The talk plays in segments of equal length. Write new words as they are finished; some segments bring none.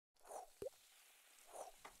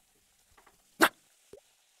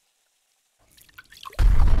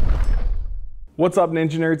What's up,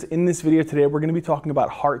 Ninja Nerds? In this video today, we're going to be talking about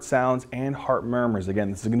heart sounds and heart murmurs. Again,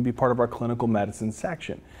 this is going to be part of our clinical medicine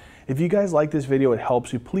section. If you guys like this video, it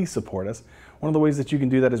helps you, please support us. One of the ways that you can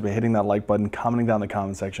do that is by hitting that like button, commenting down in the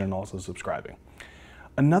comment section, and also subscribing.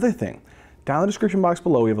 Another thing, down in the description box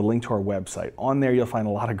below, we have a link to our website. On there, you'll find a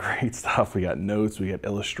lot of great stuff. We got notes, we got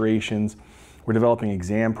illustrations. We're developing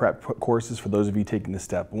exam prep courses for those of you taking the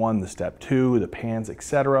step 1, the step 2, the PANS,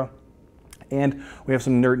 etc. And we have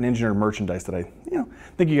some Ninja Nerd merchandise that I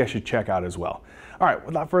think you guys should check out as well. All right,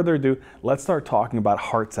 without further ado, let's start talking about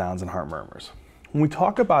heart sounds and heart murmurs. When we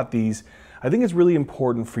talk about these, I think it's really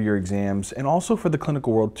important for your exams and also for the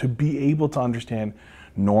clinical world to be able to understand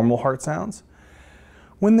normal heart sounds.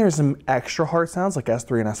 When there's some extra heart sounds like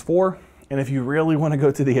S3 and S4, and if you really want to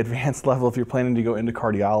go to the advanced level, if you're planning to go into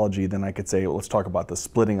cardiology, then I could say, well, let's talk about the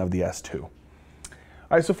splitting of the S2. All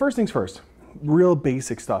right, so first things first, real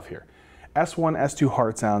basic stuff here. S1, S2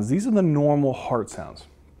 heart sounds, these are the normal heart sounds.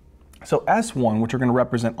 So S1, which we're going to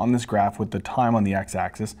represent on this graph with the time on the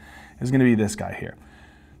x-axis, is going to be this guy here.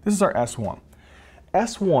 This is our S1.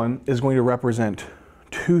 S1 is going to represent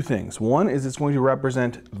two things. One is it's going to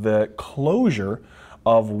represent the closure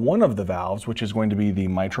of one of the valves, which is going to be the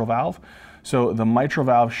mitral valve. So the mitral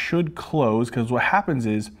valve should close because what happens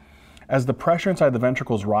is as the pressure inside the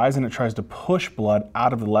ventricles rise and it tries to push blood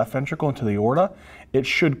out of the left ventricle into the aorta, it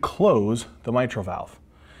should close the mitral valve.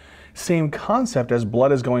 Same concept as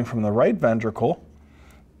blood is going from the right ventricle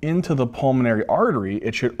into the pulmonary artery,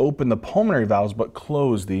 it should open the pulmonary valves but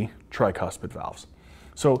close the tricuspid valves.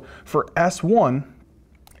 So for S1,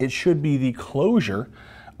 it should be the closure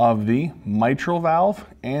of the mitral valve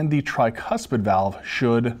and the tricuspid valve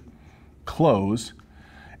should close,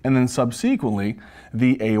 and then subsequently,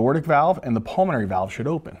 the aortic valve and the pulmonary valve should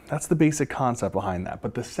open. That's the basic concept behind that,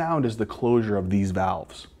 but the sound is the closure of these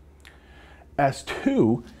valves.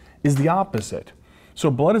 S2 is the opposite. So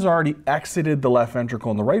blood has already exited the left ventricle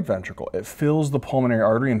and the right ventricle. It fills the pulmonary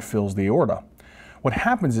artery and fills the aorta. What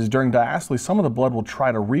happens is during diastole, some of the blood will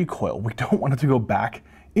try to recoil. We don't want it to go back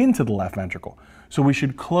into the left ventricle. So we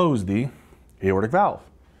should close the aortic valve.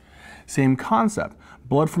 Same concept.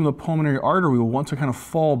 Blood from the pulmonary artery will want to kind of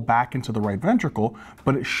fall back into the right ventricle,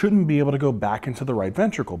 but it shouldn't be able to go back into the right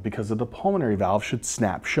ventricle because of the pulmonary valve should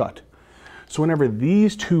snap shut. So whenever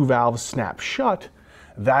these two valves snap shut,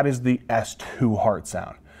 that is the S2 heart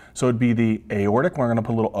sound. So it'd be the aortic, we're going to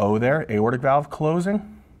put a little O there, aortic valve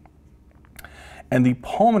closing, and the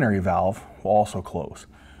pulmonary valve will also close.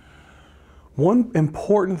 One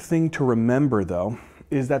important thing to remember though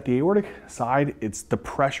is that the aortic side, the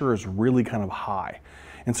pressure is really kind of high.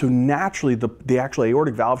 And so naturally the actual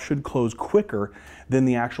aortic valve should close quicker than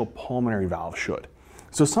the actual pulmonary valve should.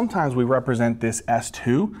 So sometimes we represent this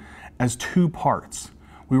S2 as two parts.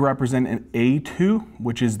 We represent an A2,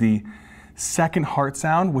 which is the second heart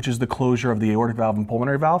sound, which is the closure of the aortic valve and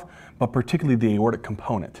pulmonary valve, but particularly the aortic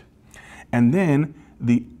component. And then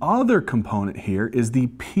the other component here is the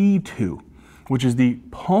P2, which is the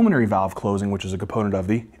pulmonary valve closing, which is a component of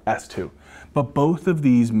the S2. But both of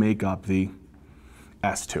these make up the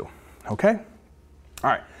S2, okay? All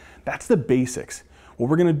right, that's the basics. What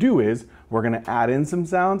we're gonna do is we're gonna add in some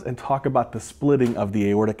sounds and talk about the splitting of the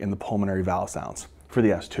aortic and the pulmonary valve sounds for the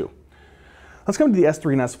S2. Let's come to the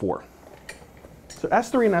S3 and S4. So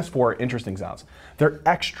S3 and S4 are interesting sounds. They're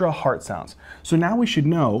extra heart sounds. So now we should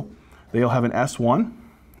know that you'll have an S1,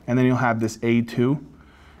 and then you'll have this A2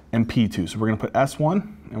 and P2. So we're gonna put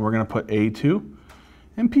S1, and we're gonna put A2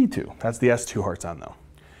 and P2. That's the S2 heart sound though.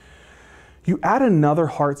 You add another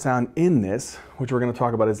heart sound in this, which we're going to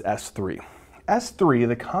talk about as S3. S3,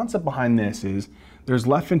 the concept behind this is there's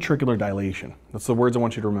left ventricular dilation. That's the words I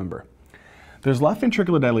want you to remember. There's left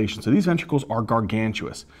ventricular dilation, so these ventricles are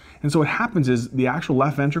gargantuous. And so what happens is the actual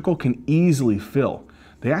left ventricle can easily fill.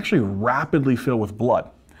 They actually rapidly fill with blood.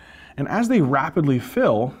 And as they rapidly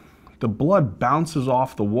fill, the blood bounces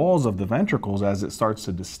off the walls of the ventricles as it starts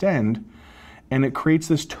to distend, and it creates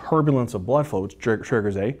this turbulence of blood flow, which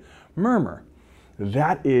triggers a murmur.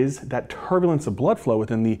 That is that turbulence of blood flow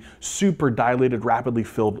within the super dilated, rapidly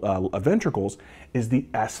filled ventricles is the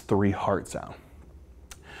S3 heart sound.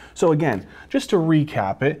 So again, just to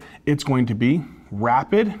recap it, it's going to be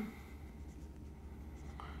rapid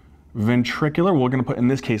ventricular, we're going to put in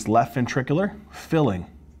this case left ventricular filling,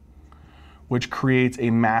 which creates a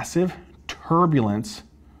massive turbulence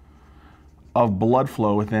of blood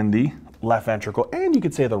flow within the left ventricle, and you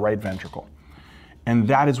could say the right ventricle. And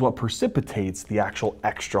that is what precipitates the actual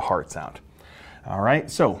extra heart sound. All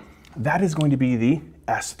right, so that is going to be the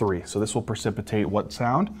S3. So this will precipitate what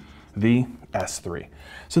sound? the S3.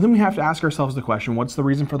 So then we have to ask ourselves the question, what's the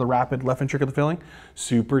reason for the rapid left ventricular filling?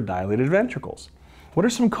 Super dilated ventricles. What are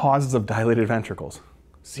some causes of dilated ventricles?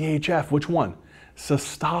 CHF, which one?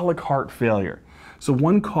 Systolic heart failure. So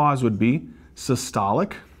one cause would be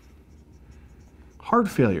systolic heart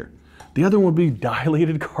failure. The other one would be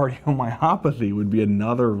dilated cardiomyopathy, would be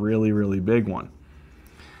another really, really big one.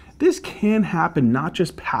 This can happen not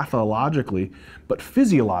just pathologically, but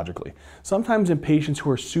physiologically. Sometimes in patients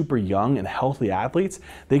who are super young and healthy athletes,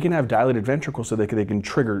 they can have dilated ventricles so they can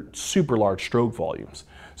trigger super large stroke volumes.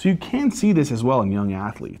 So you can see this as well in young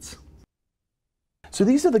athletes. So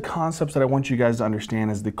these are the concepts that I want you guys to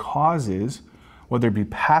understand as the causes, whether it be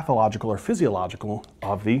pathological or physiological,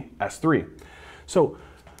 of the S3. So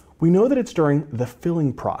we know that it's during the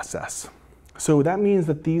filling process. So that means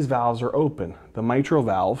that these valves are open. The mitral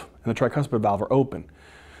valve and the tricuspid valve are open.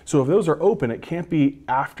 So if those are open, it can't be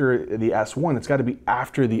after the S1, it's got to be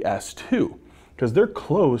after the S2, because they're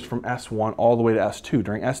closed from S1 all the way to S2.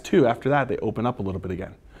 During S2, after that, they open up a little bit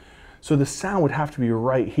again. So the sound would have to be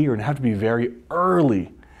right here and have to be very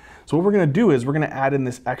early. So what we're going to do is we're going to add in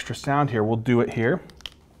this extra sound here. We'll do it here,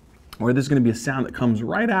 where there's going to be a sound that comes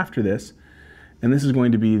right after this, and this is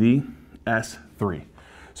going to be the S3.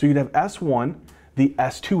 So you'd have S1, the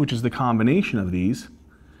S2, which is the combination of these,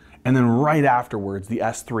 and then right afterwards, the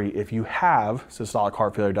S3, if you have systolic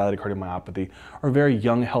heart failure, dilated cardiomyopathy, or very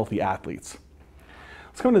young, healthy athletes.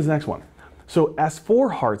 Let's go into this next one. So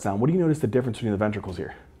S4 heart sound, what do you notice the difference between the ventricles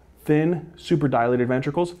here? Thin, super dilated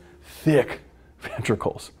ventricles, thick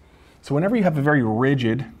ventricles. So whenever you have a very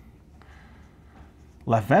rigid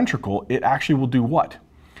left ventricle, it actually will do what?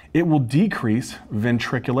 It will decrease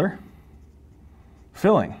ventricular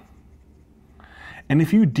filling. And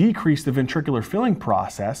if you decrease the ventricular filling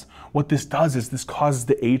process, what this does is this causes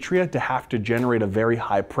the atria to have to generate a very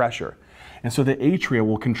high pressure. And so the atria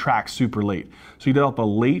will contract super late. So you develop a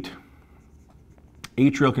late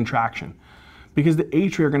atrial contraction, because the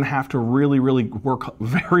atria are going to have to really, really work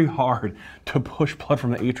very hard to push blood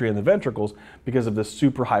from the atria and the ventricles because of the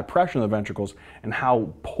super high pressure in the ventricles and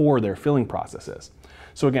how poor their filling process is.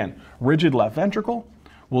 So again, rigid left ventricle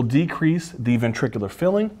will decrease the ventricular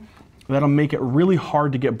filling. That'll make it really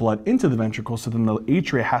hard to get blood into the ventricle, so then the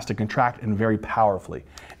atria has to contract and very powerfully.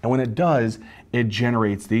 And when it does, it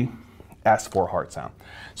generates the S4 heart sound.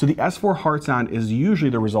 So the S4 heart sound is usually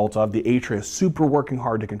the result of the atria super working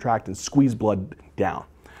hard to contract and squeeze blood down.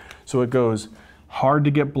 So it goes hard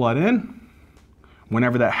to get blood in.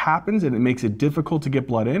 Whenever that happens and it makes it difficult to get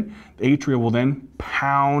blood in, the atria will then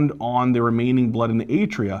pound on the remaining blood in the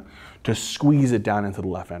atria to squeeze it down into the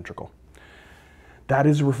left ventricle. That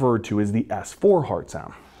is referred to as the S4 heart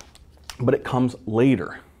sound, but it comes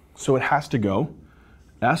later. So it has to go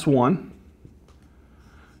S1,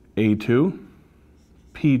 A2,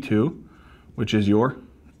 P2, which is your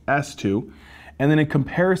S2, and then in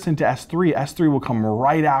comparison to S3, S3 will come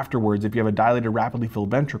right afterwards if you have a dilated, rapidly filled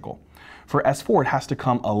ventricle. For S4, it has to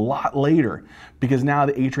come a lot later because now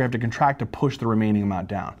the atria have to contract to push the remaining amount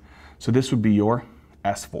down. So this would be your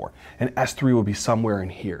S4, and S3 will be somewhere in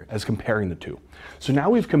here as comparing the two. So now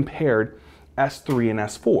we've compared S3 and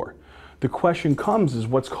S4. The question comes is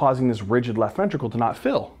what's causing this rigid left ventricle to not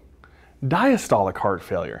fill? Diastolic heart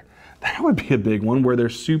failure. That would be a big one where they're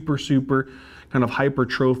super kind of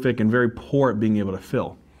hypertrophic and very poor at being able to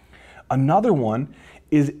fill. Another one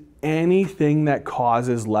is anything that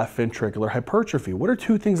causes left ventricular hypertrophy. What are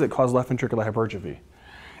two things that cause left ventricular hypertrophy?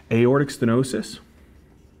 Aortic stenosis.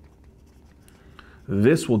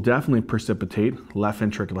 This will definitely precipitate left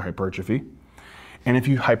ventricular hypertrophy. And if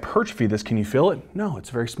you hypertrophy this, can you fill it? No, it's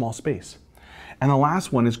a very small space. And the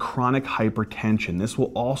last one is chronic hypertension. This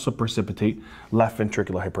will also precipitate left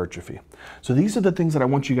ventricular hypertrophy. So these are the things that I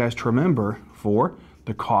want you guys to remember for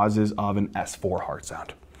the causes of an S4 heart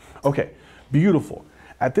sound. Okay, beautiful.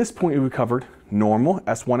 At this point, we've covered normal,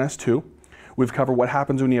 S1, S2. We've covered what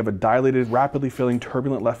happens when you have a dilated, rapidly filling,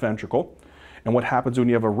 turbulent left ventricle, and what happens when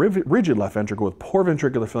you have a rigid left ventricle with poor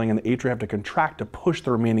ventricular filling and the atria have to contract to push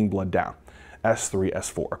the remaining blood down, S3,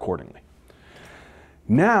 S4 accordingly.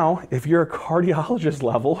 Now, if you're a cardiologist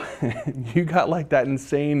level, you got like that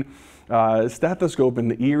insane stethoscope in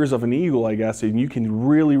the ears of an eagle, I guess, and you can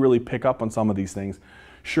really pick up on some of these things.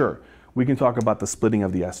 Sure, we can talk about the splitting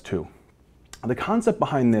of the S2. The concept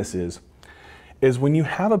behind this is when you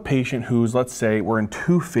have a patient who's, let's say, we're in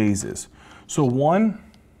two phases. So one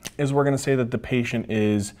is we're going to say that the patient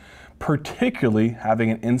is particularly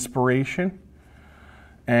having an inspiration,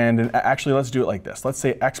 and actually let's do it like this. Let's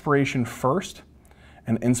say expiration first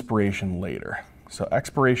and inspiration later. So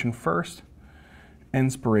expiration first,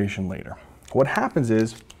 inspiration later. What happens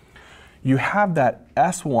is you have that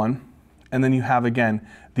S1 and then you have again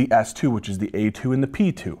the S2, which is the A2 and the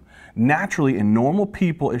P2. Naturally, in normal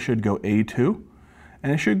people, it should go A2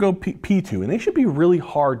 and it should go P2, and they should be really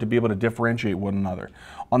hard to be able to differentiate one another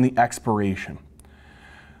on the expiration.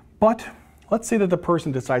 But let's say that the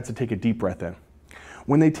person decides to take a deep breath in.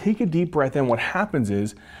 When they take a deep breath in, what happens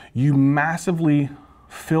is you massively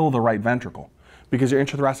fill the right ventricle because your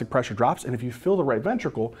intrathoracic pressure drops, and if you fill the right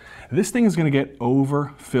ventricle, this thing is going to get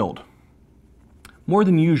overfilled more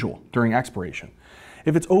than usual during expiration.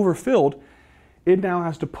 If it's overfilled, it now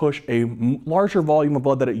has to push a larger volume of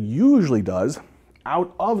blood that it usually does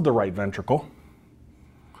out of the right ventricle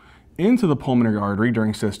into the pulmonary artery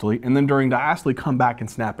during systole, and then during diastole come back and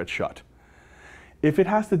snap it shut. If it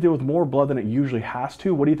has to deal with more blood than it usually has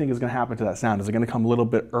to, what do you think is going to happen to that sound? Is it going to come a little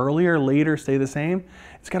bit earlier, later, stay the same?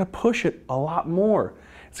 It's got to push it a lot more.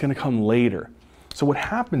 It's going to come later. So what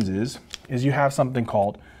happens is you have something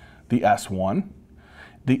called the S1.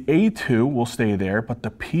 The A2 will stay there, but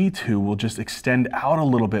the P2 will just extend out a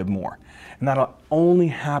little bit more. And that'll only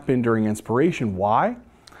happen during inspiration. Why?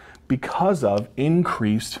 Because of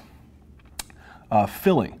increased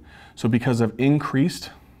filling. So because of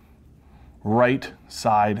increased right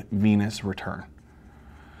side venous return.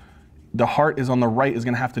 The heart is on the right is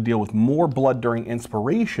going to have to deal with more blood during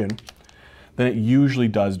inspiration than it usually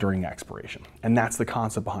does during expiration. And that's the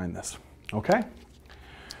concept behind this. Okay?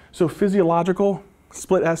 So physiological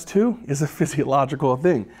split S2 is a physiological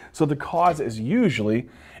thing. So the cause is usually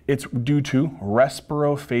it's due to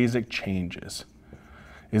respirophasic changes.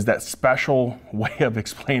 Is that special way of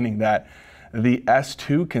explaining that the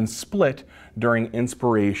S2 can split during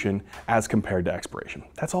inspiration as compared to expiration.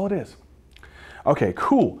 That's all it is. Okay,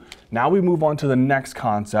 cool. Now we move on to the next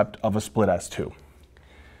concept of a split S2.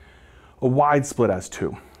 A wide split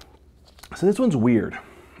S2. So this one's weird.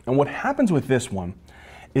 And what happens with this one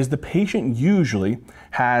is the patient usually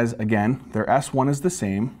has, again, their S1 is the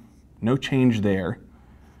same, no change there.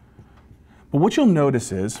 But what you'll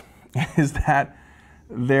notice is that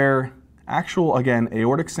their actual, again,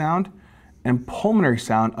 aortic sound and pulmonary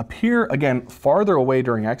sound appear, again, farther away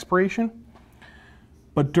during expiration,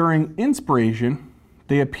 but during inspiration,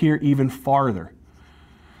 they appear even farther.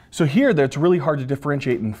 So here, that's really hard to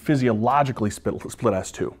differentiate in physiologically split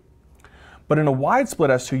S2. But in a wide split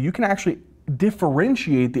S2, you can actually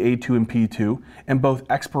differentiate the A2 and P2 in both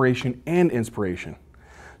expiration and inspiration.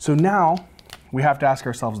 So now we have to ask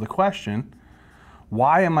ourselves the question,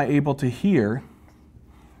 why am I able to hear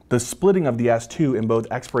the splitting of the S2 in both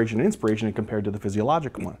expiration and inspiration compared to the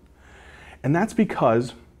physiological one? And that's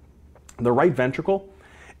because the right ventricle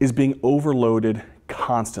is being overloaded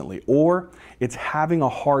constantly, or it's having a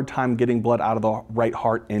hard time getting blood out of the right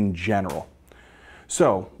heart in general.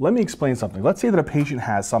 So let me explain something. Let's say that a patient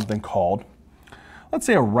has something called, let's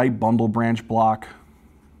say a right bundle branch block.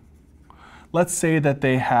 Let's say that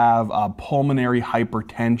they have pulmonary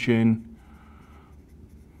hypertension,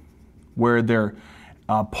 where their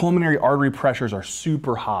pulmonary artery pressures are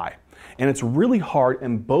super high. And it's really hard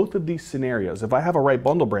in both of these scenarios. If I have a right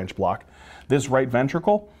bundle branch block, this right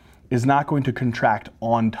ventricle is not going to contract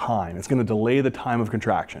on time. It's going to delay the time of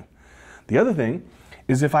contraction. The other thing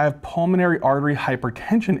is if I have pulmonary artery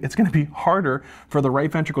hypertension, it's going to be harder for the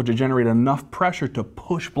right ventricle to generate enough pressure to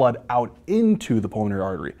push blood out into the pulmonary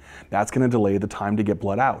artery. That's going to delay the time to get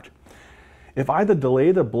blood out. If I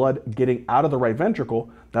delay the blood getting out of the right ventricle,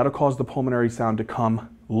 that'll cause the pulmonary sound to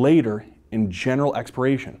come later in general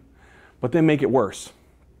expiration. But then make it worse.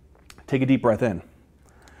 Take a deep breath in.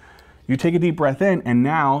 You take a deep breath in, and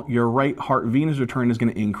now your right heart venous return is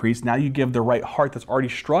going to increase. Now you give the right heart that's already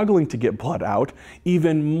struggling to get blood out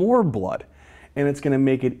even more blood, and it's going to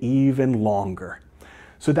make it even longer.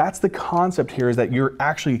 So that's the concept here, is that you're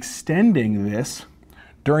actually extending this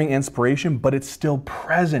during inspiration, but it's still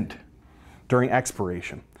present during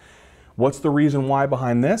expiration. What's the reason why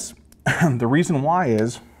behind this? The reason why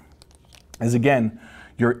is again,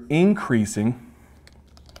 you're increasing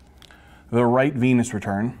the right venous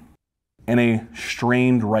return in a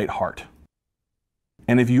strained right heart.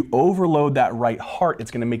 And if you overload that right heart,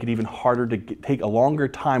 it's going to make it even harder to take a longer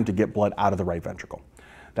time to get blood out of the right ventricle.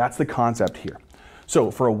 That's the concept here.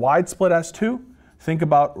 So for a wide split S2, think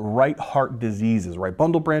about right heart diseases, right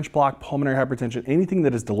bundle branch block, pulmonary hypertension, anything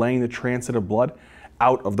that is delaying the transit of blood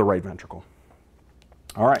out of the right ventricle.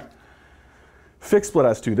 All right. Fixed split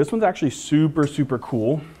S2. This one's actually super, super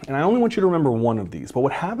cool. And I only want you to remember one of these. But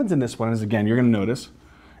what happens in this one is, again, you're going to notice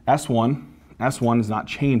S1 is not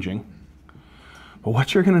changing. But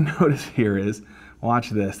what you're going to notice here is, watch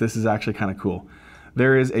this. This is actually kind of cool.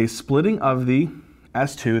 There is a splitting of the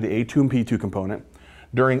S2, the A2 and P2 component,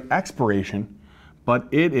 during expiration. But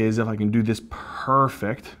it is, if I can do this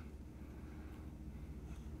perfect,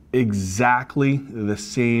 exactly the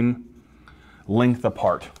same length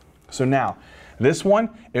apart. So now, this one,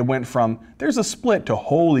 it went from there's a split to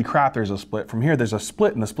holy crap, there's a split. From here, there's a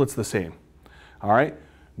split and the split's the same. All right?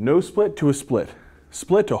 No split to a split.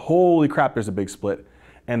 Split to holy crap, there's a big split.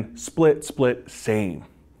 And split, split, same.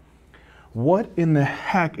 What in the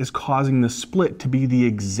heck is causing the split to be the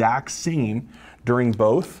exact same during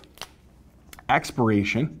both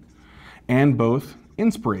expiration and both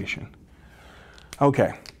inspiration?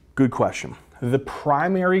 Okay, good question. The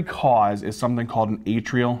primary cause is something called an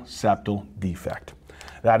atrial septal defect.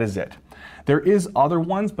 That is it. There is other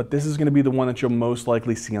ones, but this is going to be the one that you'll most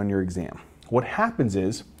likely see on your exam. What happens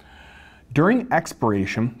is, during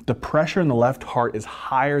expiration, the pressure in the left heart is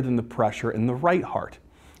higher than the pressure in the right heart.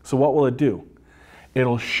 So what will it do?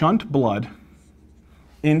 It'll shunt blood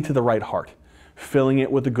into the right heart, filling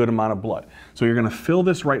it with a good amount of blood. So you're going to fill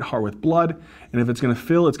this right heart with blood, and if it's going to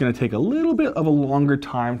fill, it's going to take a little bit of a longer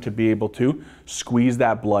time to be able to squeeze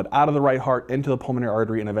that blood out of the right heart into the pulmonary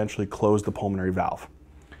artery and eventually close the pulmonary valve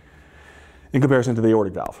in comparison to the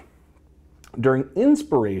aortic valve. During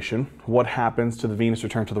inspiration, what happens to the venous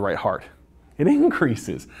return to the right heart? It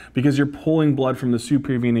increases because you're pulling blood from the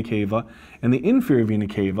superior vena cava and the inferior vena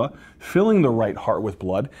cava, filling the right heart with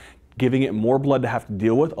blood, giving it more blood to have to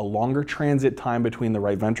deal with, a longer transit time between the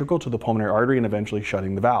right ventricle to the pulmonary artery and eventually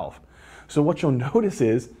shutting the valve. So what you'll notice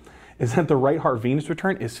is that the right heart venous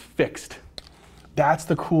return is fixed. That's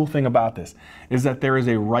the cool thing about this, is that there is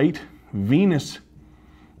a right venous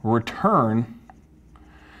return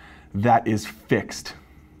that is fixed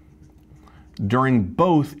during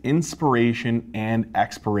both inspiration and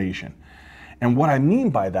expiration. And what I mean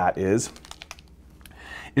by that is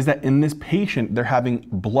that in this patient, they're having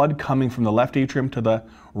blood coming from the left atrium to the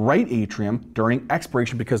right atrium during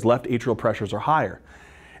expiration because left atrial pressures are higher.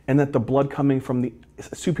 And that the blood coming from the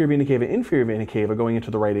superior vena cava, inferior vena cava going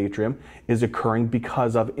into the right atrium is occurring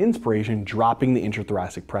because of inspiration, dropping the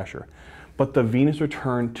intrathoracic pressure. But the venous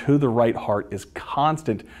return to the right heart is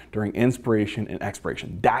constant during inspiration and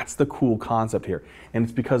expiration. That's the cool concept here. And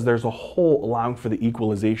it's because there's a hole allowing for the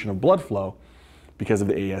equalization of blood flow because of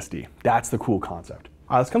the ASD. That's the cool concept.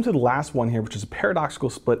 Let's come to the last one here, which is a paradoxical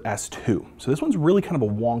split S2. So this one's really kind of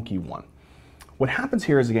a wonky one. What happens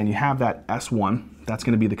here is, again, you have that S1. That's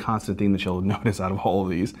going to be the constant theme that you'll notice out of all of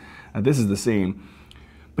these. This is the same.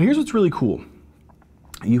 But here's what's really cool.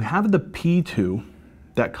 You have the P2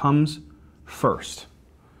 that comes first.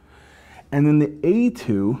 And then the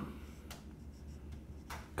A2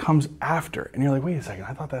 comes after. And you're like, wait a second,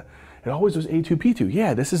 I thought that it always was A2, P2.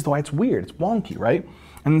 Yeah, this is why it's weird. It's wonky, right?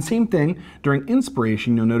 And the same thing, during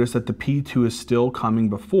inspiration, you'll notice that the P2 is still coming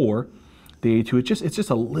before the A2. It's just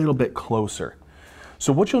a little bit closer.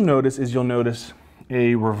 So what you'll notice is you'll notice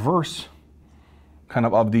a reverse, kind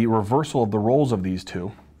of the reversal of the roles of these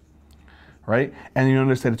two, right? And you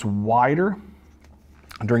notice that it's wider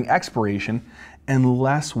during expiration and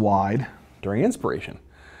less wide during inspiration.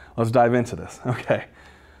 Let's dive into this. Okay.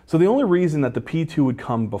 So the only reason that the P2 would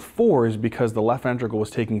come before is because the left ventricle was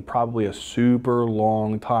taking probably a super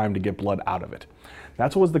long time to get blood out of it.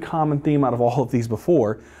 That's what was the common theme out of all of these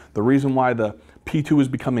before. The reason why the P2 was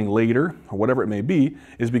becoming later, or whatever it may be,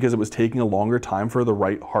 is because it was taking a longer time for the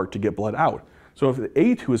right heart to get blood out. So if the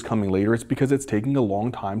A2 is coming later, it's because it's taking a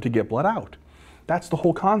long time to get blood out. That's the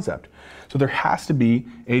whole concept. So there has to be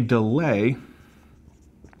a delay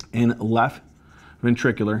in left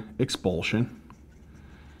ventricular expulsion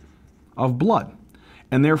of blood.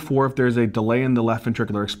 And therefore, if there's a delay in the left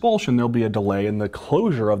ventricular expulsion, there'll be a delay in the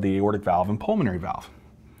closure of the aortic valve and pulmonary valve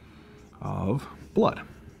of blood.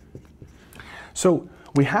 So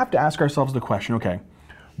we have to ask ourselves the question, okay,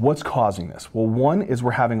 what's causing this? Well, one is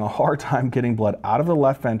we're having a hard time getting blood out of the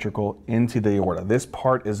left ventricle into the aorta. This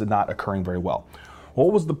part is not occurring very well.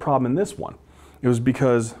 What was the problem in this one? It was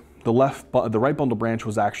because the right bundle branch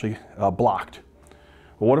was actually blocked.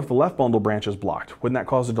 Well, what if the left bundle branch is blocked? Wouldn't that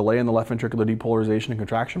cause a delay in the left ventricular depolarization and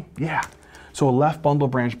contraction? Yeah. So a left bundle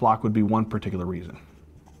branch block would be one particular reason.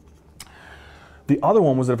 The other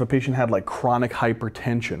one was that if a patient had like chronic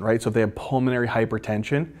hypertension, right? So if they have pulmonary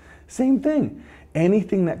hypertension, same thing.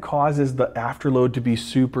 Anything that causes the afterload to be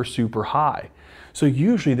super, super high. So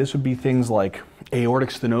usually this would be things like aortic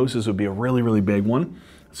stenosis would be a really, really big one.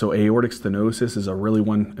 So aortic stenosis is a really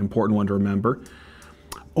important one to remember.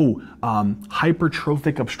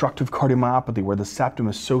 Hypertrophic obstructive cardiomyopathy, where the septum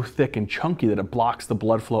is so thick and chunky that it blocks the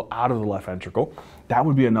blood flow out of the left ventricle. That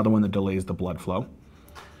would be another one that delays the blood flow.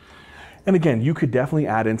 And again, you could definitely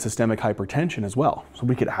add in systemic hypertension as well. So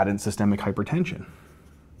we could add in systemic hypertension.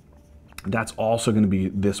 That's also going to be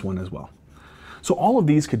this one as well. So all of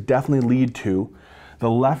these could definitely lead to the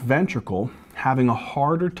left ventricle having a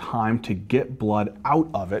harder time to get blood out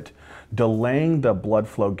of it, delaying the blood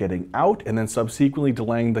flow getting out, and then subsequently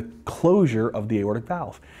delaying the closure of the aortic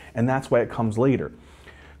valve. And that's why it comes later.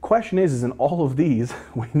 Question is in all of these,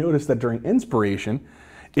 we notice that during inspiration,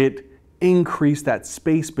 it increased that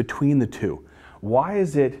space between the two. Why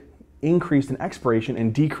is it increased in expiration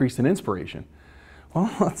and decreased in inspiration?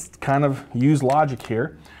 Well, let's kind of use logic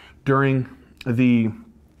here. During the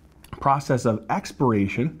process of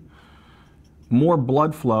expiration, more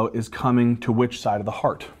blood flow is coming to which side of the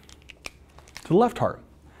heart? To the left heart.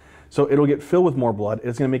 So it'll get filled with more blood.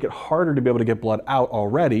 It's going to make it harder to be able to get blood out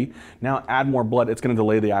already. Now add more blood, it's going to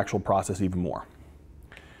delay the actual process even more.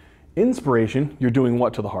 Inspiration, you're doing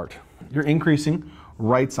what to the heart? You're increasing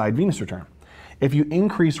right side venous return. If you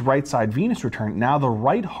increase right side venous return, now the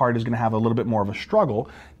right heart is going to have a little bit more of a struggle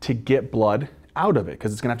to get blood out of it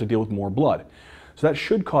because it's going to have to deal with more blood. So that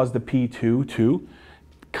should cause the P2 to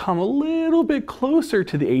come a little bit closer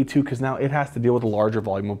to the A2 because now it has to deal with a larger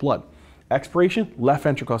volume of blood. Expiration, left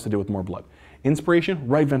ventricle has to deal with more blood. Inspiration,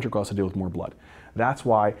 right ventricle has to deal with more blood. That's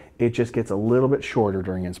why it just gets a little bit shorter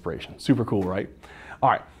during inspiration. Super cool, right? All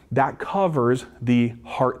right, that covers the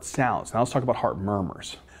heart sounds. Now let's talk about heart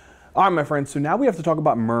murmurs. All right, my friends, so now we have to talk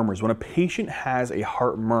about murmurs. When a patient has a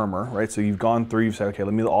heart murmur, right, so you've gone through, you've said, okay,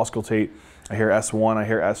 let me auscultate. I hear S1, I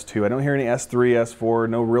hear S2. I don't hear any S3, S4,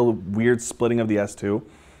 no real weird splitting of the S2.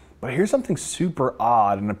 But I hear something super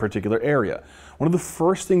odd in a particular area. One of the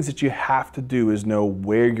first things that you have to do is know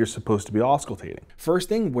where you're supposed to be auscultating. First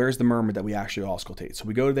thing, where's the murmur that we actually auscultate? So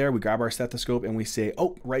we go there, we grab our stethoscope, and we say,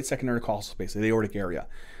 oh, right second intercostal space, the aortic area.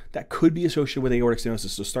 That could be associated with aortic stenosis,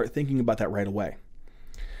 so start thinking about that right away.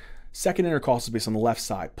 Second intercostal space on the left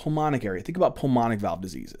side, pulmonic area. Think about pulmonic valve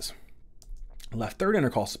diseases. Left third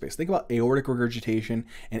intercostal space, think about aortic regurgitation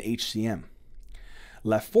and HCM.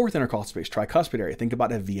 Left fourth intercostal space, tricuspid area, think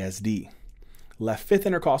about a VSD. Left fifth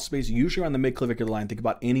intercostal space, usually around the midclavicular line, think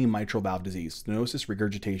about any mitral valve disease, stenosis,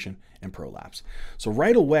 regurgitation, and prolapse. So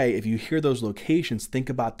right away, if you hear those locations, think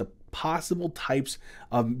about the possible types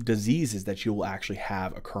of diseases that you will actually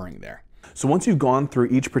have occurring there. So once you've gone through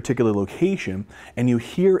each particular location and you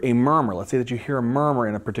hear a murmur, let's say that you hear a murmur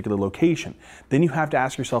in a particular location, then you have to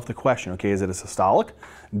ask yourself the question, okay, is it a systolic,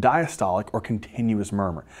 diastolic, or continuous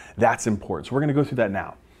murmur? That's important. So we're going to go through that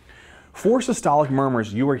now. For systolic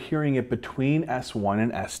murmurs, you are hearing it between S1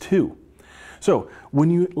 and S2. So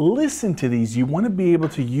when you listen to these, you want to be able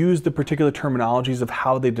to use the particular terminologies of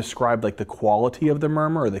how they describe like the quality of the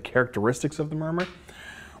murmur or the characteristics of the murmur.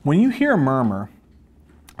 When you hear a murmur,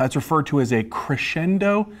 that's referred to as a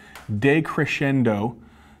crescendo, decrescendo,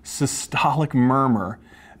 systolic murmur.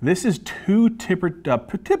 This is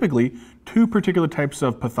typically two particular types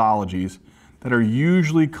of pathologies that are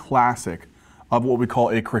usually classic of what we call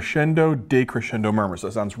a crescendo, decrescendo murmur. So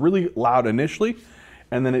it sounds really loud initially,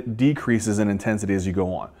 and then it decreases in intensity as you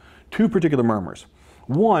go on. Two particular murmurs.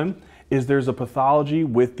 One is there's a pathology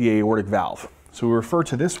with the aortic valve. So we refer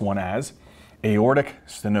to this one as aortic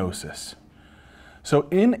stenosis. So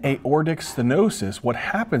in aortic stenosis, what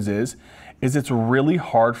happens is it's really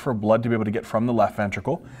hard for blood to be able to get from the left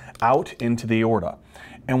ventricle out into the aorta.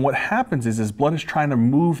 And what happens is blood is trying to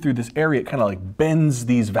move through this area, it kind of like bends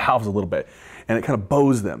these valves a little bit, and it kind of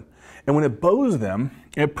bows them. And when it bows them,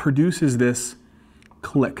 it produces this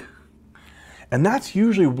click. And that's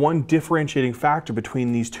usually one differentiating factor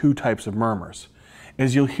between these two types of murmurs,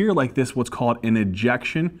 is you'll hear like this, what's called an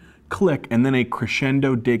ejection click, and then a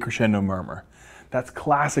crescendo, decrescendo murmur. That's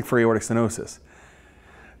classic for aortic stenosis.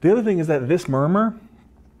 The other thing is that this murmur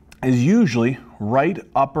is usually right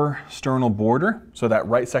upper sternal border, so that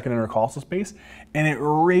right second intercostal space, and it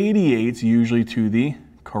radiates usually to the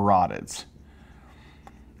carotids.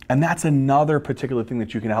 And that's another particular thing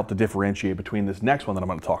that you can help to differentiate between this next one that I'm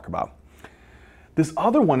going to talk about. This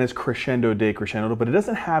other one is crescendo, decrescendo, but it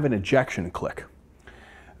doesn't have an ejection click.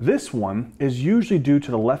 This one is usually due to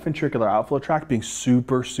the left ventricular outflow tract being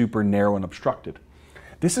super, super narrow and obstructed.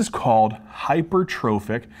 This is called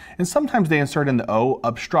hypertrophic, and sometimes they insert in the O,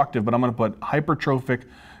 obstructive, but I'm going to put hypertrophic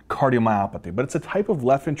cardiomyopathy. But it's a type of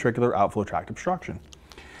left ventricular outflow tract obstruction.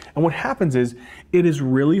 And what happens is it is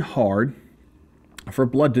really hard for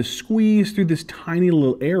blood to squeeze through this tiny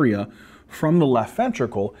little area from the left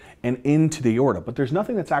ventricle and into the aorta. But there's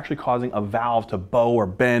nothing that's actually causing a valve to bow or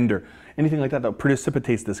bend or anything like that that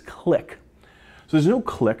precipitates this click. So there's no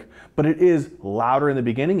click, but it is louder in the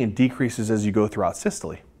beginning and decreases as you go throughout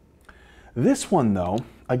systole. This one though,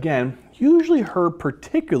 again, usually heard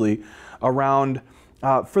particularly around,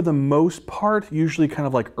 for the most part, usually kind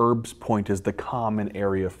of like Erb's point is the common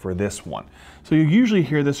area for this one. So you usually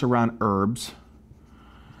hear this around Erb's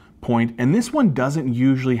point, and this one doesn't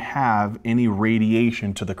usually have any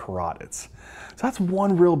radiation to the carotids. So that's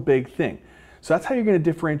one real big thing. So that's how you're going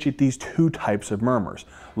to differentiate these two types of murmurs: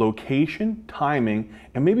 location, timing,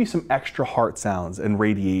 and maybe some extra heart sounds and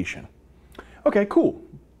radiation. Okay, cool.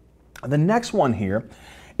 The next one here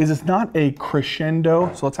is it's not a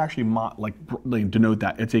crescendo, so let's actually denote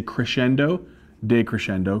that. It's a crescendo,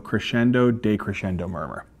 decrescendo, crescendo, decrescendo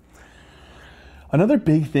murmur. Another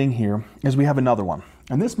big thing here is we have another one,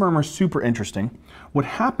 and this murmur is super interesting. What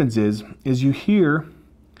happens is you hear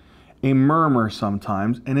a murmur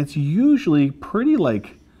sometimes, and it's usually pretty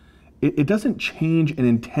it doesn't change in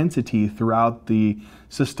intensity throughout the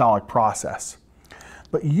systolic process.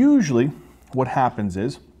 But usually what happens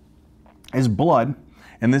is blood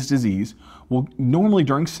in this disease will normally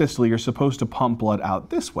during systole you're supposed to pump blood out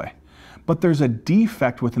this way. But there's a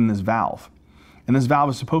defect within this valve. And this valve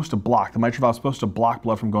is supposed to block, the mitral valve is supposed to block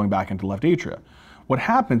blood from going back into the left atria. What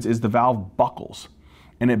happens is the valve buckles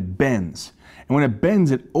and it bends. And when it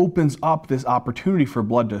bends, it opens up this opportunity for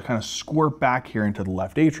blood to kind of squirt back here into the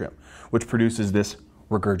left atrium, which produces this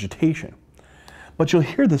regurgitation. But you'll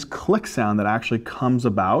hear this click sound that actually comes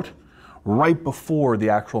about right before the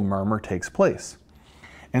actual murmur takes place.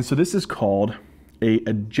 And so this is called a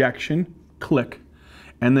ejection click.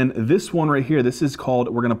 And then this one right here, this is called,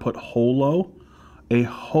 we're going to put a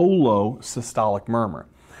holosystolic murmur.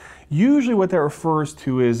 Usually what that refers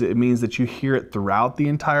to is it means that you hear it throughout the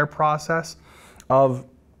entire process of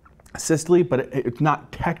systole, but it's not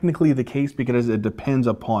technically the case because it depends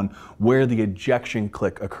upon where the ejection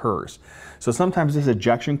click occurs. So sometimes this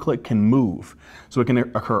ejection click can move. So it can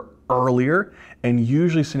occur earlier, and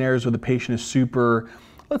usually scenarios where the patient is super,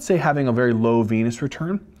 let's say having a very low venous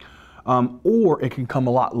return, or it can come a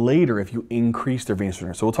lot later if you increase their venous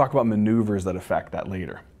return. So we'll talk about maneuvers that affect that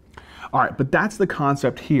later. All right, but that's the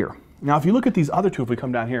concept here. Now, if you look at these other two, if we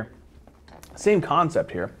come down here, same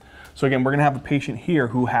concept here. So again, we're gonna have a patient here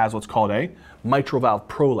who has what's called a mitral valve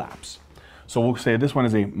prolapse. So we'll say this one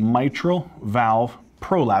is a mitral valve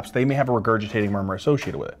prolapse. They may have a regurgitating murmur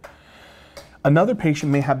associated with it. Another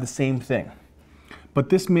patient may have the same thing, but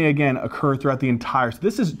this may again occur throughout the entire, so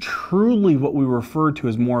this is truly what we refer to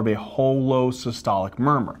as more of a holosystolic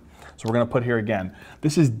murmur. So we're gonna put here again,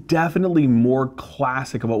 this is definitely more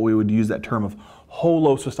classic of what we would use that term of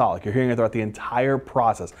holosystolic. You're hearing it throughout the entire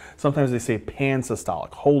process. Sometimes they say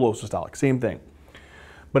pansystolic, holosystolic, same thing.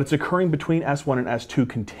 But it's occurring between S1 and S2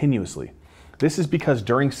 continuously. This is because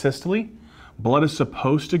during systole, blood is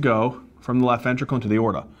supposed to go from the left ventricle into the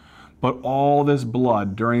aorta. But all this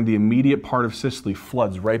blood during the immediate part of systole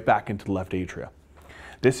floods right back into the left atria.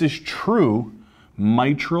 This is true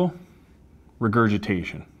mitral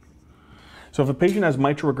regurgitation. So if a patient has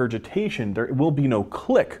mitral regurgitation, there will be no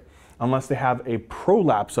click unless they have a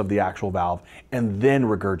prolapse of the actual valve and then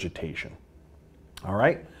regurgitation. All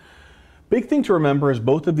right? Big thing to remember is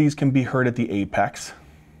both of these can be heard at the apex.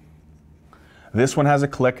 This one has a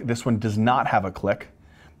click, this one does not have a click,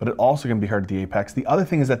 but it also can be heard at the apex. The other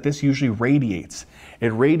thing is that this usually radiates.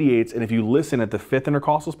 It radiates, and if you listen at the fifth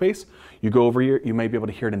intercostal space, you go over here, you may be able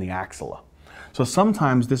to hear it in the axilla. So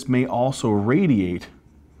sometimes this may also radiate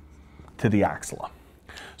to the axilla.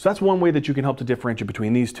 So that's one way that you can help to differentiate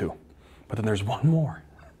between these two. But then there's one more.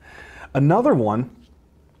 Another one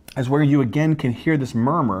is where you again can hear this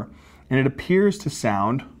murmur, and it appears to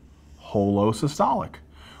sound holosystolic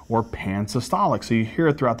or pansystolic. So you hear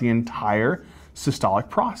it throughout the entire systolic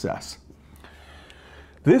process.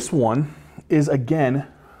 This one is again,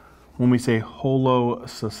 when we say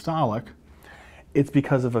holosystolic, it's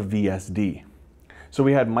because of a VSD. So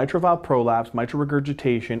we had mitral valve prolapse, mitral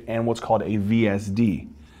regurgitation, and what's called a VSD.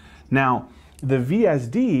 Now, the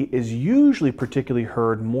VSD is usually particularly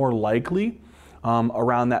heard more likely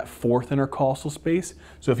around that fourth intercostal space.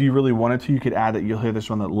 So if you really wanted to, you could add that you'll hear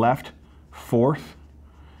this on the left fourth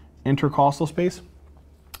intercostal space.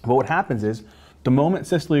 But what happens is, the moment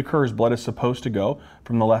systole occurs, blood is supposed to go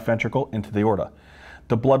from the left ventricle into the aorta.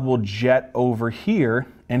 The blood will jet over here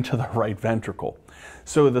into the right ventricle.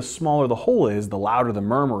 So the smaller the hole is, the louder the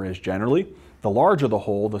murmur is generally. The larger the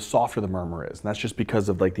hole, the softer the murmur is. And that's just because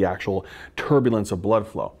of the actual turbulence of blood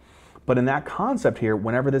flow. But in that concept here,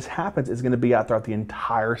 whenever this happens, it's going to be out throughout the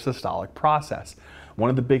entire systolic process. One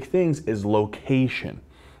of the big things is location.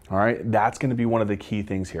 All right, that's going to be one of the key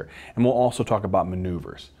things here. And we'll also talk about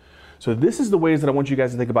maneuvers. So this is the ways that I want you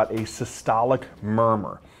guys to think about a systolic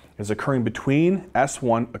murmur. It's occurring between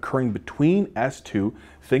S1, occurring between S2.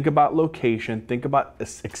 Think about location, think about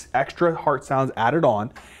extra heart sounds added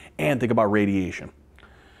on, and think about radiation.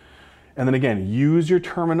 And then again, use your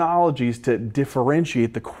terminologies to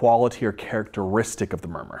differentiate the quality or characteristic of the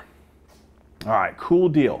murmur. All right, cool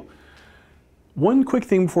deal. One quick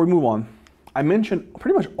thing before we move on. I mentioned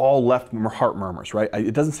pretty much all left heart murmurs, right?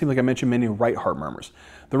 It doesn't seem like I mentioned many right heart murmurs.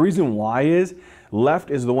 The reason why is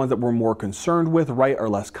left is the ones that we're more concerned with, right are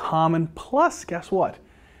less common. Plus, guess what?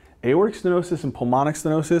 Aortic stenosis and pulmonic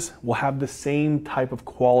stenosis will have the same type of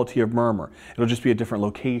quality of murmur. It'll just be a different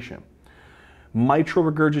location. Mitral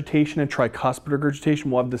regurgitation and tricuspid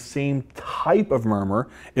regurgitation will have the same type of murmur.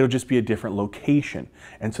 It'll just be a different location.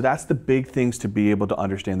 And so that's the big things to be able to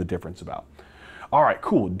understand the difference about. All right,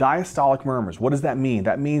 cool. Diastolic murmurs. What does that mean?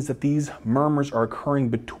 That means that these murmurs are occurring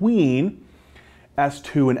between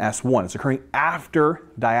S2 and S1. It's occurring after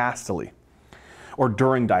diastole, or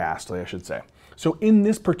during diastole, I should say. So in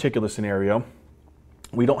this particular scenario,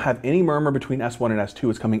 we don't have any murmur between S1 and S2.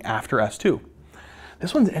 It's coming after S2.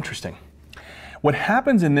 This one's interesting. What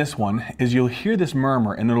happens in this one is you'll hear this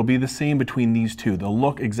murmur and it'll be the same between these two. They'll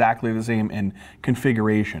look exactly the same in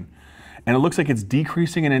configuration. And it looks like it's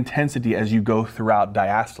decreasing in intensity as you go throughout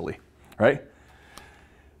diastole, right?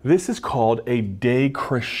 This is called a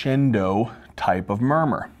decrescendo type of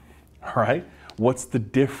murmur, all right? What's the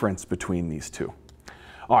difference between these two?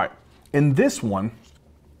 All right, in this one,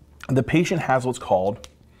 the patient has what's called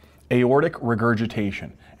aortic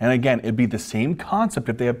regurgitation. And again, it'd be the same concept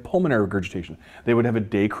if they had pulmonary regurgitation. They would have a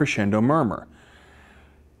decrescendo murmur.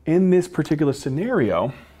 In this particular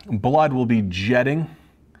scenario, blood will be jetting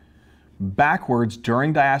backwards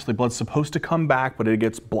during diastole. Blood's supposed to come back, but it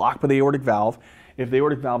gets blocked by the aortic valve. If the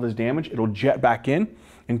aortic valve is damaged, it'll jet back in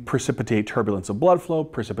and precipitate turbulence of blood flow,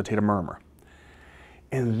 precipitate a murmur.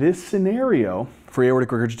 In this scenario, for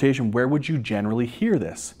aortic regurgitation, where would you generally hear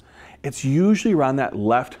this? It's usually around that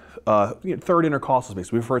left third intercostal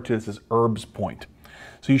space. We refer to this as Erb's point.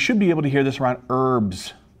 So you should be able to hear this around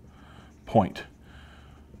Erb's point,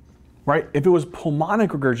 right? If it was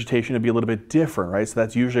pulmonic regurgitation, it'd be a little bit different, right? So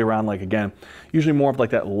that's usually around, like, again, usually more of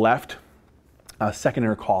like that left second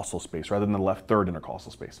intercostal space rather than the left third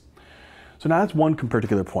intercostal space. So now that's one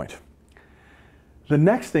particular point. The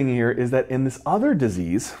next thing here is that in this other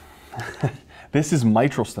disease, this is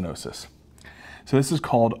mitral stenosis. So this is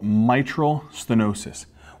called mitral stenosis.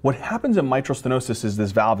 What happens in mitral stenosis is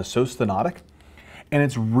this valve is so stenotic and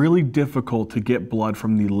it's really difficult to get blood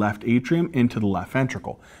from the left atrium into the left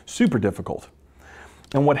ventricle. Super difficult.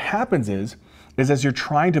 And what happens is as you're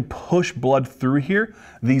trying to push blood through here,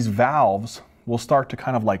 these valves will start to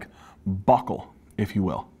kind of like buckle, if you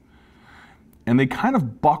will. And they kind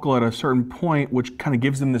of buckle at a certain point, which kind of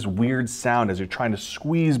gives them this weird sound as you're trying to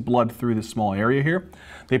squeeze blood through this small area here.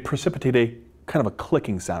 They precipitate a kind of a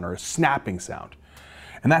clicking sound or a snapping sound.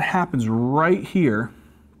 And that happens right here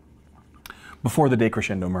before the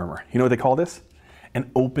decrescendo murmur. You know what they call this?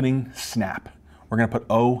 An opening snap. We're going to put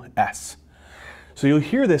OS. So you'll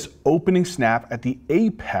hear this opening snap at the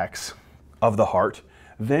apex of the heart,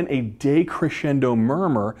 then a decrescendo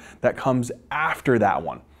murmur that comes after that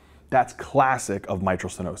one. That's classic of mitral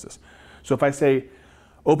stenosis. So if I say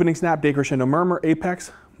opening snap, decrescendo murmur,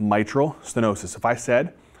 apex, mitral stenosis. If I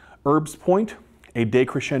said Erb's point, a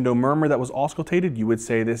decrescendo murmur that was auscultated, you would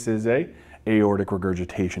say this is a aortic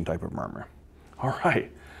regurgitation type of murmur. All right,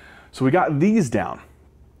 so we got these down.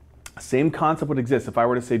 Same concept would exist if I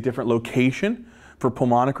were to say different location for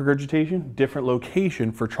pulmonic regurgitation, different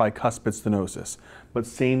location for tricuspid stenosis, but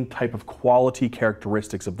same type of quality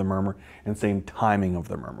characteristics of the murmur and same timing of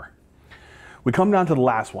the murmur. We come down to the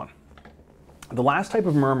last one. The last type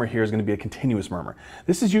of murmur here is going to be a continuous murmur.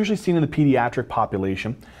 This is usually seen in the pediatric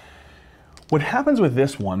population. What happens with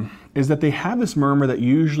this one is that they have this murmur that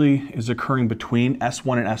usually is occurring between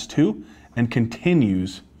S1 and S2 and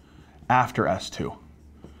continues after S2.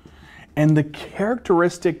 And the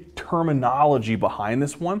characteristic terminology behind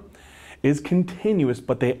this one is continuous,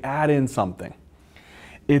 but they add in something.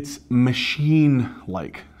 It's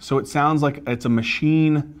machine-like. So it sounds like it's a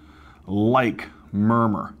machine-like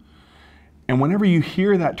murmur. And whenever you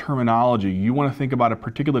hear that terminology, you want to think about a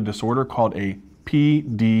particular disorder called a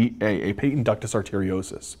PDA, a patent ductus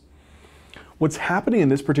arteriosus. What's happening in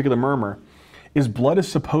this particular murmur is blood is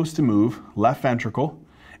supposed to move left ventricle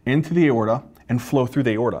into the aorta and flow through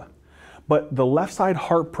the aorta. But the left side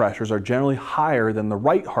heart pressures are generally higher than the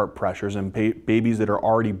right heart pressures in babies that are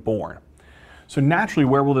already born. So naturally,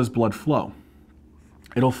 where will this blood flow?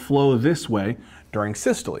 It'll flow this way during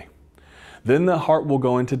systole. Then the heart will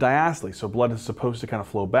go into diastole. So blood is supposed to kind of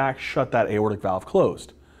flow back, shut that aortic valve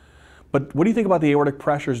closed. But what do you think about the aortic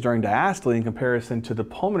pressures during diastole in comparison to the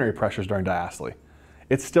pulmonary pressures during diastole?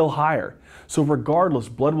 It's still higher. So regardless,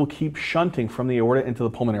 blood will keep shunting from the aorta into the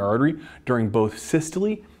pulmonary artery during both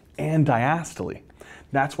systole and diastole.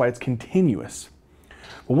 That's why it's continuous.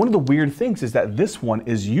 But one of the weird things is that this one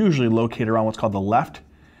is usually located around what's called the left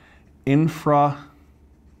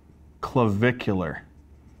infraclavicular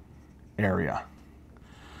area.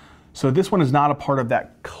 So this one is not a part of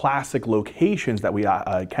that classic locations that we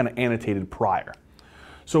kind of annotated prior.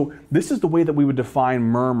 So this is the way that we would define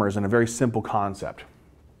murmurs in a very simple concept.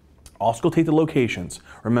 Auscultate the locations.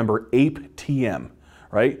 Remember, APE-TM,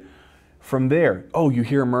 right? From there, oh, you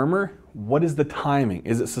hear a murmur? What is the timing?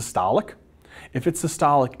 Is it systolic? If it's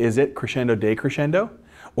systolic, is it crescendo, decrescendo?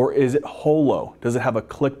 Or is it holo? Does it have a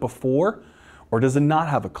click before? Or does it not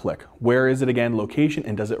have a click? Where is it again, location,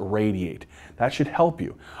 and does it radiate? That should help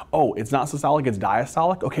you. Oh, it's not systolic, it's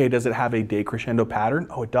diastolic. Okay, does it have a decrescendo pattern?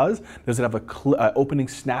 Oh, it does. Does it have a opening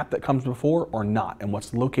snap that comes before or not? And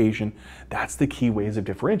what's the location? That's the key ways of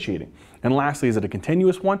differentiating. And lastly, is it a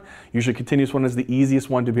continuous one? Usually a continuous one is the easiest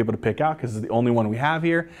one to be able to pick out because it's the only one we have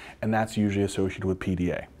here, and that's usually associated with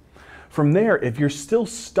PDA. From there, if you're still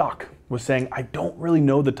stuck with saying, I don't really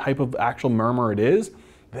know the type of actual murmur it is,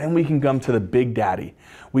 then we can come to the big daddy.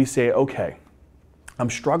 We say, okay, I'm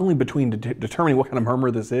struggling between determining what kind of murmur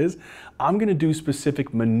this is. I'm gonna do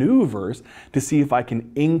specific maneuvers to see if I can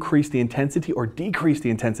increase the intensity or decrease the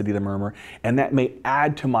intensity of the murmur, and that may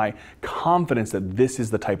add to my confidence that this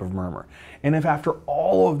is the type of murmur. And if after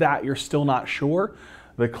all of that you're still not sure,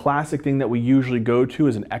 the classic thing that we usually go to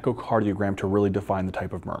is an echocardiogram to really define the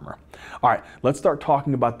type of murmur. All right, let's start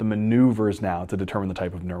talking about the maneuvers now to determine the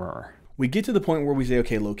type of murmur. We get to the point where we say,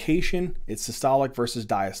 okay, location, it's systolic versus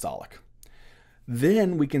diastolic.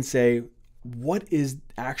 Then we can say, what is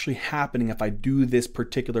actually happening if I do this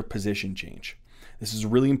particular position change? This is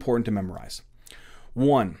really important to memorize.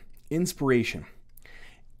 1, inspiration.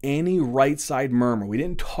 Any right side murmur. We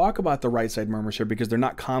didn't talk about the right side murmurs here because they're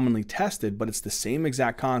not commonly tested, but it's the same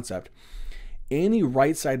exact concept. Any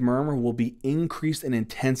right side murmur will be increased in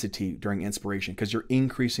intensity during inspiration because you're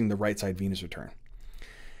increasing the right side venous return.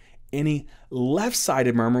 Any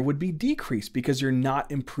left-sided murmur would be decreased because you're not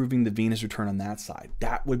improving the venous return on that side.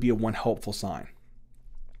 That would be one helpful sign.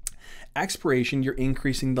 Expiration, you're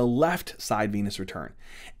increasing the left side venous return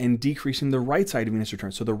and decreasing the right side venous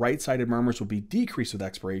return. So the right-sided murmurs will be decreased with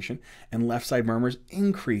expiration and left-side murmurs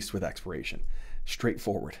increased with expiration.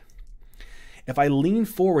 Straightforward. If I lean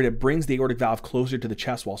forward, it brings the aortic valve closer to the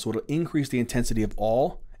chest wall, so it'll increase the intensity of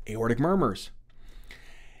all aortic murmurs.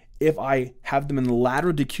 If I have them in the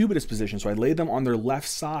lateral decubitus position, so I lay them on their left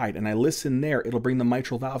side and I listen there, it'll bring the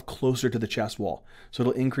mitral valve closer to the chest wall. So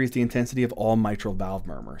it'll increase the intensity of all mitral valve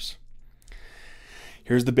murmurs.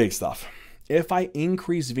 Here's the big stuff. If I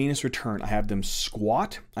increase venous return, I have them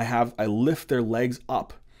squat, I lift their legs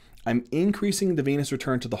up. I'm increasing the venous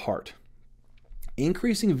return to the heart.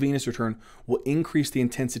 Increasing venous return will increase the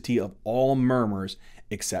intensity of all murmurs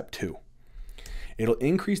except 2. It'll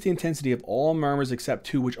increase the intensity of all murmurs except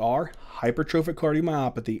 2, which are hypertrophic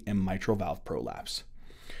cardiomyopathy and mitral valve prolapse.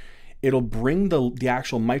 It'll bring the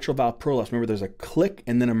actual mitral valve prolapse. Remember, there's a click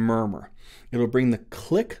and then a murmur. It'll bring the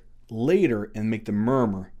click later and make the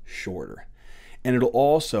murmur shorter. And it'll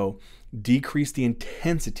also decrease the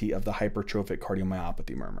intensity of the hypertrophic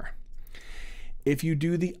cardiomyopathy murmur. If you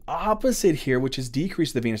do the opposite here, which is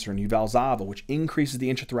decrease the venous return, you Valsalva, which increases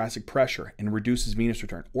the intrathoracic pressure and reduces venous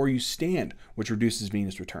return, or you stand, which reduces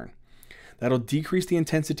venous return. That'll decrease the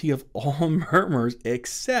intensity of all murmurs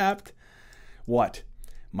except what?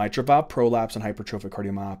 Mitral valve prolapse and hypertrophic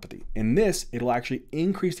cardiomyopathy. In this, it'll actually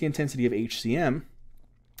increase the intensity of HCM,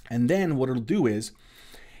 and then what it'll do is,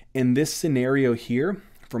 in this scenario here,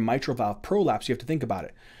 for mitral valve prolapse, you have to think about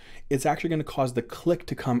it. It's actually going to cause the click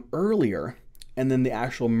to come earlier, and then the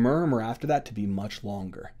actual murmur after that to be much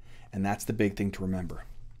longer. And that's the big thing to remember.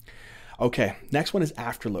 Okay, next one is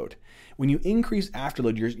afterload. When you increase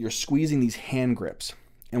afterload, you're squeezing these hand grips.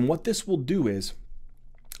 And what this will do is,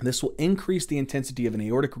 this will increase the intensity of an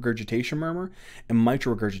aortic regurgitation murmur and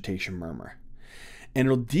mitral regurgitation murmur. And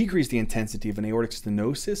it'll decrease the intensity of an aortic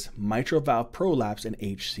stenosis, mitral valve prolapse, and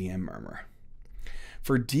HCM murmur.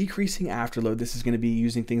 For decreasing afterload, this is going to be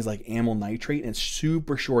using things like amyl nitrate, and it's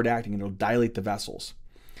super short acting, and it'll dilate the vessels.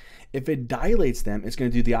 If it dilates them, it's going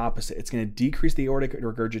to do the opposite. It's going to decrease the aortic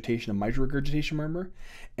regurgitation and mitral regurgitation murmur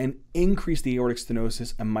and increase the aortic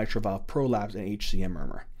stenosis and mitral valve prolapse and HCM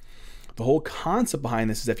murmur. The whole concept behind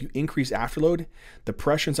this is if you increase afterload, the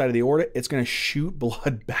pressure inside of the aorta, it's going to shoot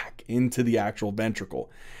blood back into the actual ventricle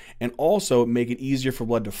and also make it easier for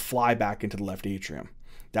blood to fly back into the left atrium.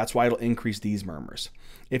 That's why it'll increase these murmurs.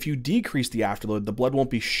 If you decrease the afterload, the blood won't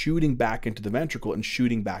be shooting back into the ventricle and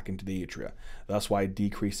shooting back into the atria. That's why it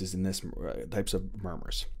decreases in this types of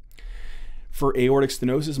murmurs. For aortic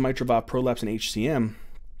stenosis, mitral valve prolapse, and HCM,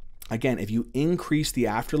 Again, if you increase the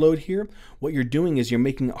afterload here, what you're doing is you're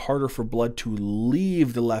making it harder for blood to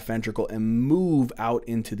leave the left ventricle and move out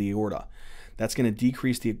into the aorta. That's going to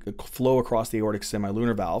decrease the flow across the aortic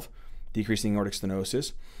semilunar valve, decreasing aortic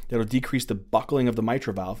stenosis. That'll decrease the buckling of the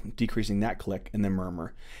mitral valve, decreasing that click and then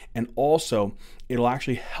murmur. And also, it'll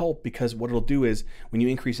actually help because what it'll do is when you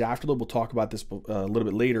increase afterload, we'll talk about this a little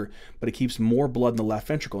bit later, but it keeps more blood in the left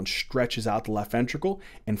ventricle and stretches out the left ventricle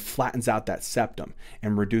and flattens out that septum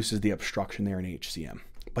and reduces the obstruction there in HCM.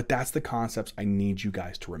 But that's the concepts I need you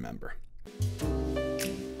guys to remember.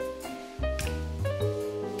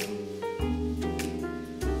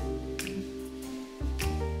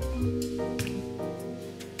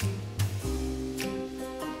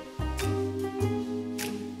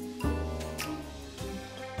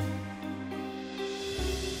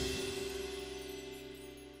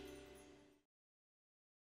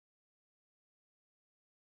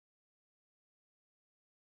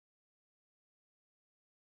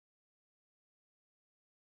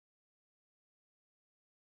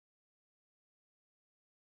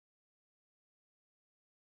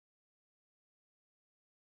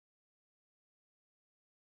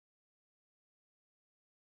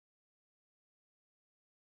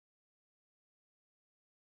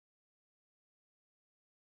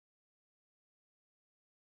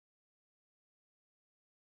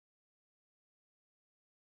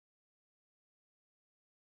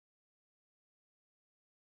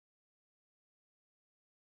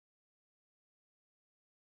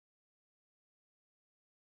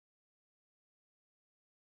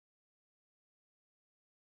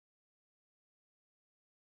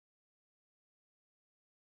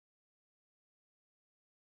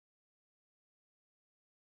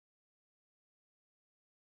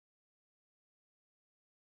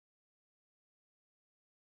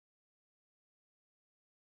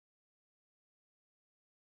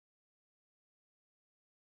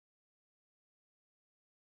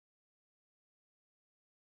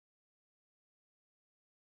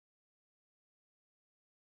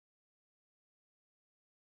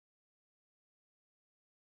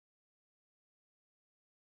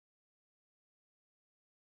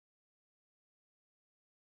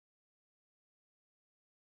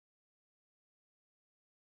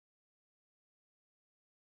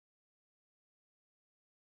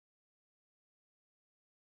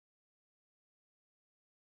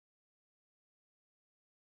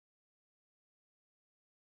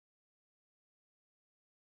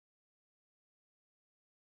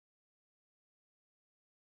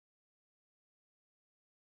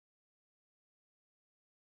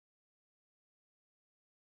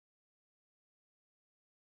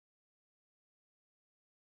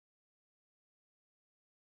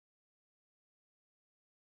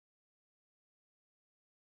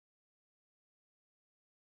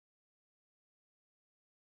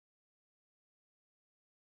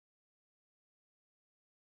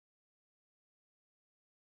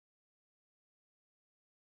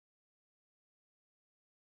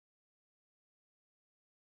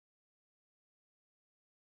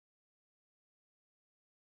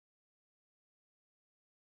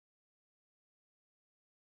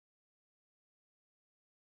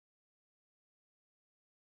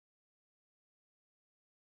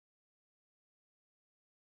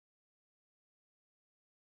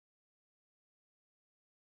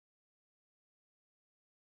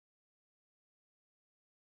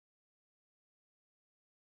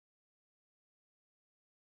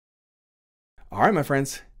 All right, my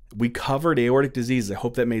friends, we covered aortic disease. I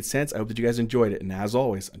hope that made sense. I hope that you guys enjoyed it. And as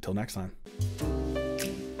always, until next time.